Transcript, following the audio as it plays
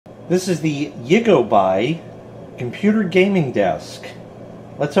This is the YIGOBUY computer gaming desk.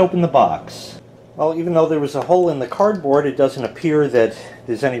 Let's open the box. Well, even though there was a hole in the cardboard, it doesn't appear that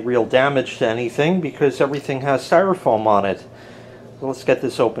there's any real damage to anything because everything has styrofoam on it. So let's get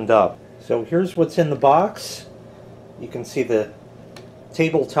this opened up. So here's what's in the box. You can see the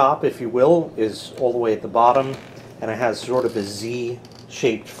tabletop, if you will, is all the way at the bottom, and it has sort of a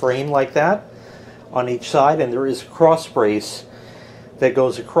Z-shaped frame like that on each side, and there is a cross brace that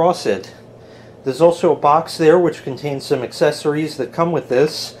goes across it. There's also a box there which contains some accessories that come with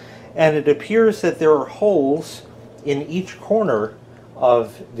this, and it appears that there are holes in each corner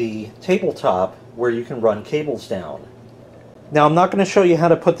of the tabletop where you can run cables down. Now, I'm not going to show you how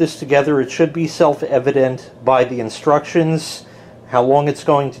to put this together. It should be self-evident by the instructions. How long it's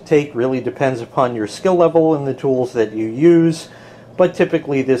going to take really depends upon your skill level and the tools that you use, but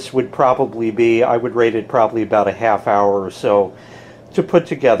typically this would probably be, I would rate it probably about a half hour or so to put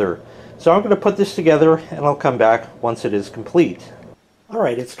together. So I'm going to put this together and I'll come back once it is complete.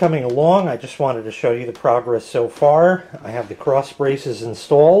 Alright, it's coming along. I just wanted to show you the progress so far. I have the cross braces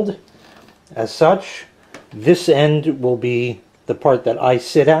installed. As such, this end will be the part that I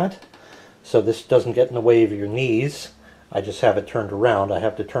sit at, so this doesn't get in the way of your knees. I just have it turned around. I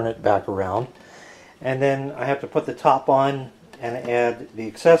have to turn it back around. And then I have to put the top on and add the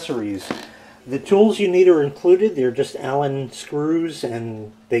accessories. The tools you need are included. They're just Allen screws,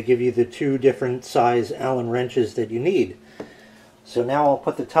 and they give you the two different size Allen wrenches that you need. So now I'll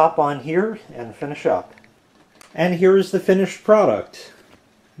put the top on here and finish up. And here is the finished product.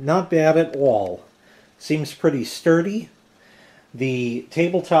 Not bad at all. Seems pretty sturdy. The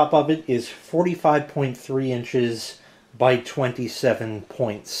tabletop of it is 45.3 inches by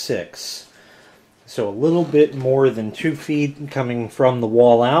 27.6. So a little bit more than 2 feet coming from the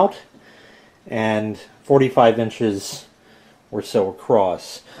wall out, and 45 inches or so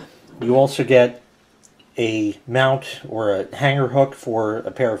across. You also get a mount or a hanger hook for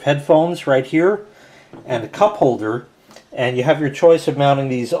a pair of headphones right here, and a cup holder, and you have your choice of mounting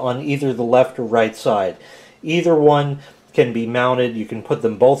these on either the left or right side. Either one can be mounted. You can put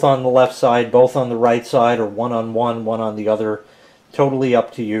them both on the left side, both on the right side, or one on one, one on the other. Totally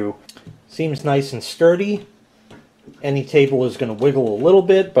up to you. Seems nice and sturdy. Any table is going to wiggle a little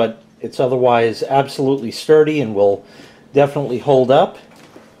bit, but it's otherwise absolutely sturdy and will definitely hold up.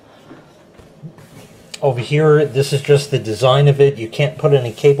 Over here, this is just the design of it. You can't put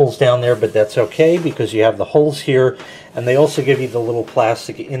any cables down there, but that's okay because you have the holes here, and they also give you the little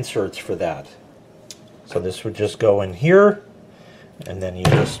plastic inserts for that. So this would just go in here, and then you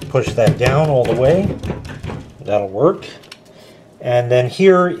just push that down all the way. That'll work. And then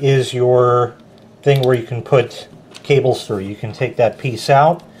here is your thing where you can put cables through. You can take that piece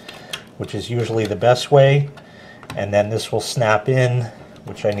out, which is usually the best way, and then this will snap in,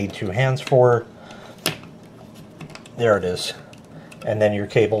 which I need 2 hands for. There it is. And then your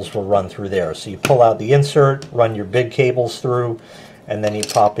cables will run through there. So you pull out the insert, run your big cables through, and then you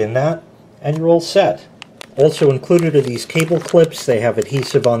pop in that, and you're all set. Also included are these cable clips. They have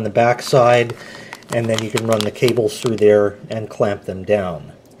adhesive on the back side, and then you can run the cables through there and clamp them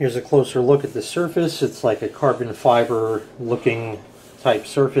down. Here's a closer look at the surface. It's like a carbon fiber looking type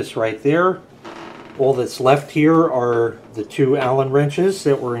surface right there. All that's left here are the 2 Allen wrenches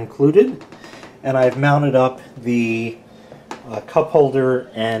that were included, and I've mounted up the cup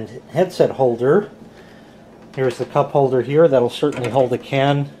holder and headset holder. Here's the cup holder here. That'll certainly hold a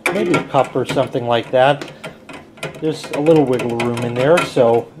can, maybe a cup or something like that. There's a little wiggle room in there,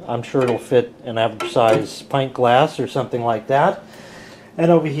 so I'm sure it'll fit an average size pint glass or something like that. And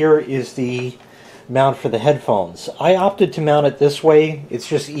over here is the mount for the headphones. I opted to mount it this way. It's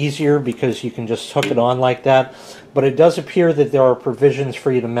just easier because you can just hook it on like that. But it does appear that there are provisions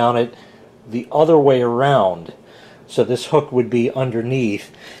for you to mount it the other way around. So this hook would be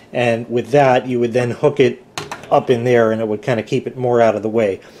underneath, and with that you would then hook it up in there, and it would kind of keep it more out of the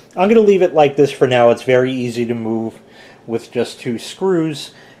way. I'm going to leave it like this for now. It's very easy to move with just 2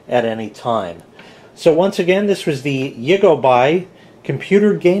 screws at any time. So once again, this was the YIGOBUY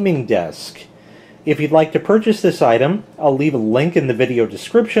computer gaming desk. If you'd like to purchase this item, I'll leave a link in the video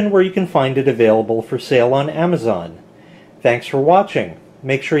description where you can find it available for sale on Amazon. Thanks for watching.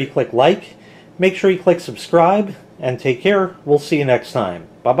 Make sure you click like, make sure you click subscribe, and take care. We'll see you next time.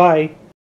 Bye-bye.